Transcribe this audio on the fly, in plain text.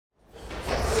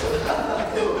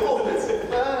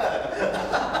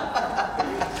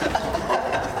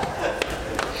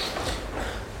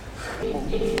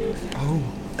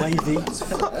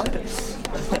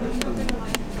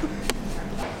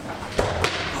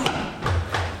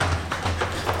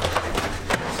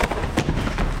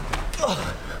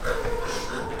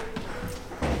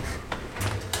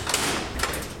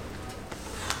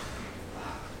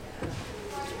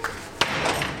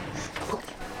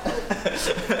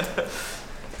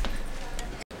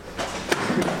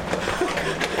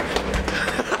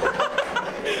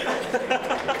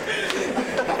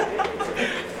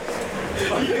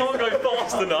You can't go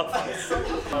fast enough.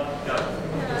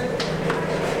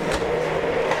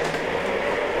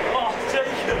 Oh,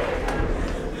 Jacob!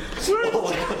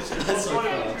 That's so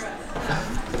fast.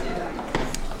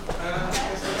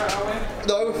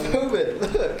 No, film it,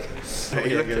 look.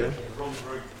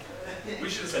 We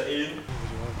should have said Ian.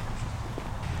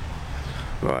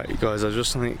 Right, you guys, I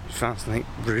just found something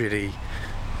really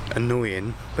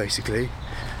annoying, basically.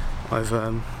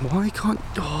 Why can't,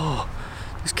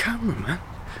 this camera, man.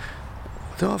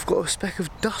 I've got a speck of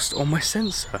dust on my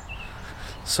sensor.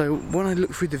 So when I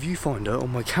look through the viewfinder on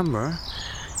my camera,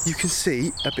 you can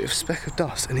see a bit of speck of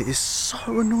dust, and it is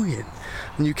so annoying.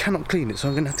 And you cannot clean it, so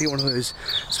I'm gonna have to get one of those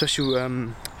special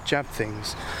jab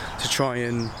things to try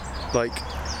and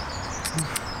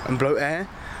blow air,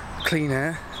 clean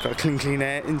air, got clean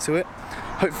air into it.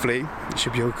 Hopefully it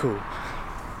should be all cool.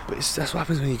 But that's what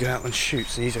happens when you go out and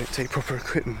shoot and you don't take proper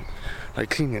equipment, like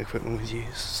cleaning equipment with you.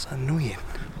 It's annoying.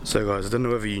 So guys, I don't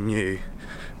know whether you knew,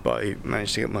 but I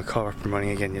managed to get my car up and running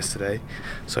again yesterday.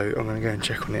 So I'm going to go and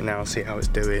check on it now, see how it's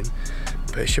doing.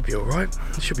 But it should be alright,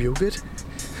 it should be all good.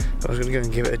 But I was going to go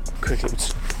and give it a quick little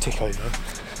tick over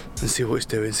and see what it's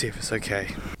doing, see if it's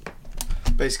okay.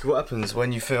 Basically what happens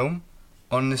when you film,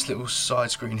 on this little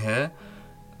side screen here,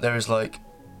 there is like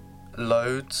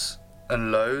loads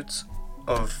and loads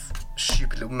of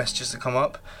stupid little messages that come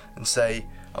up and say,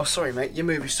 oh sorry mate, your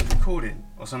movie's still recording,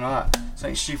 or something like that,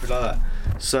 something stupid like that.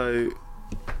 So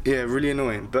yeah, really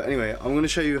annoying. But anyway, I'm going to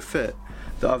show you a fit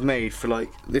that I've made for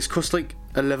this cost like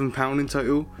 £11 in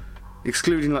total,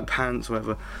 excluding like pants or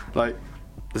whatever. Like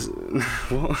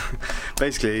what?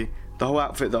 Basically the whole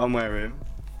outfit that I'm wearing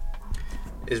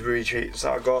is really cheap.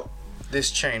 So I got this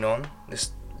chain on,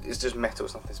 this is just metal,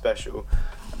 it's nothing special.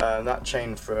 That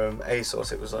chain from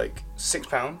ASOS, it was like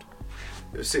 £6.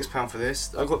 It was £6 for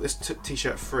this. I got this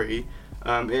t-shirt free.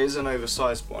 It is an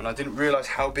oversized one. I didn't realise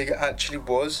how big it actually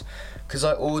was because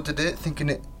I ordered it thinking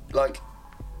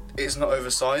it's not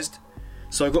oversized.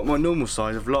 So I got my normal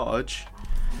size of large,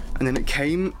 and then it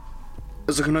came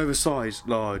as like an oversized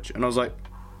large, and I was like,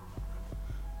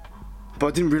 but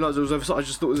I didn't realise it was oversized. I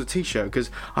just thought it was a t-shirt because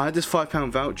I had this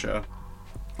 £5 voucher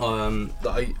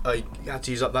that I had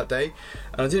to use up that day,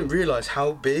 and I didn't realise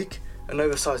how big and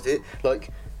oversized it.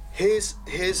 Like here's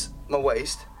my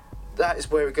waist, that is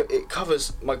where it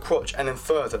covers my crotch, and then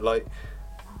further, like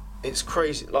it's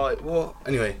crazy. Like what?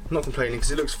 Anyway, I'm not complaining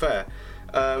because it looks fair.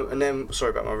 And then,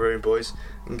 sorry about my room, boys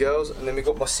and girls. And then we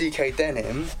got my CK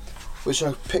denim, which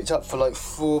I picked up for like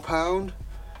 £4.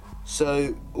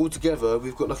 So altogether,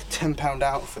 we've got like a £10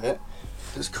 outfit.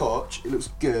 This crotch, it looks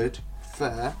good,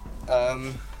 fair.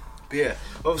 But yeah,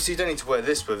 obviously you don't need to wear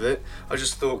this with it. I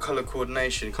just thought colour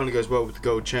coordination kind of goes well with the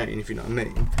gold chain, if you know what I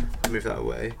mean. I'll move that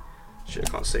away. Shit,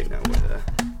 I can't see now way there.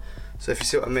 So if you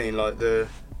see what I mean, like the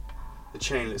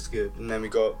chain looks good, and then we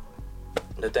got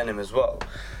the denim as well.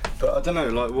 But I don't know,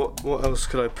 like what else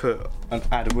could I put and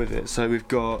add with it? So we've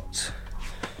got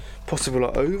possible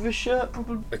like overshirt,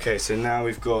 probably. Okay, so now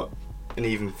we've got an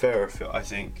even fairer fit, I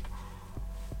think.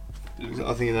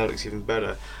 I think that looks even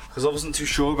better because I wasn't too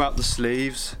sure about the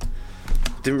sleeves.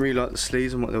 Didn't really like the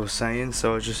sleeves and what they were saying,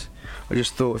 so I just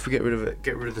thought if we get rid of it,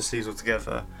 get rid of the sleeves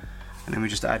altogether, and then we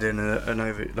just add in an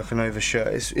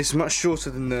overshirt. It's much shorter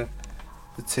than the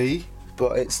tee,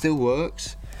 but it still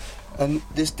works. And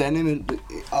this denim,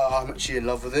 I'm actually in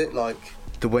love with it. Like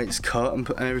the way it's cut and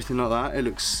everything like that, it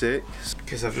looks sick.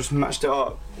 Because I've just matched it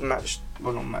up,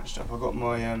 well not matched up. I got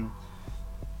my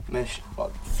mesh,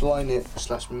 like fly knit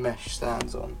 / mesh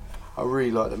stands on. I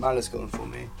really like them. Alice got them for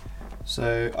me,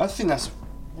 so I think that's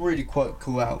really quite a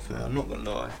cool outfit. I'm not gonna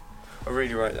lie, I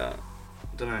really rate that.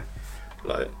 I don't know,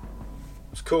 like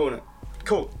it's cool, isn't it?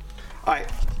 Cool. Alright.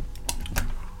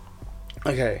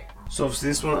 Okay. So obviously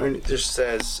this one only just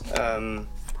says, if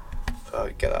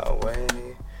I get that away,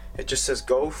 it just says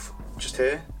golf, just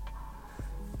here.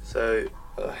 So,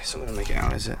 it's not going to make it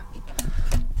out, is it?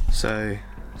 So,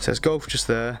 it says golf just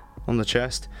there, on the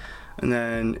chest. And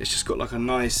then it's just got like a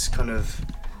nice kind of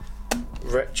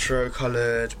retro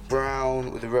coloured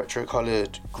brown with a retro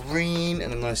coloured green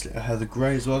and a nice little heather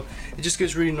grey as well. It just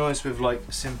goes really nice with like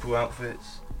simple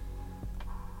outfits.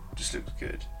 Just looks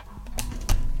good.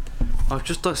 I've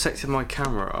just dissected my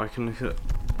camera. I can look at.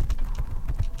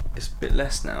 It's a bit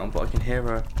less now, but I can hear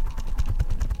a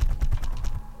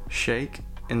shake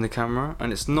in the camera,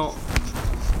 and it's not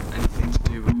anything to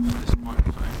do with this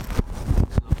microphone.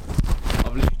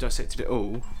 I've literally dissected it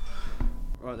all.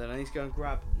 Right then, I need to go and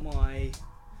grab my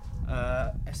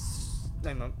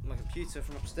my computer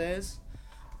from upstairs,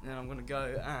 and then I'm gonna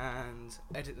go and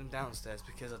edit them downstairs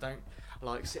because I don't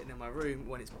like sitting in my room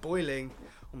when it's boiling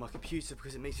on my computer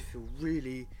because it makes me feel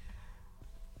really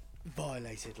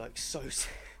violated, like so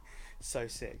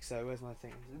sick. So where's my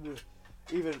thing?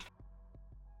 Even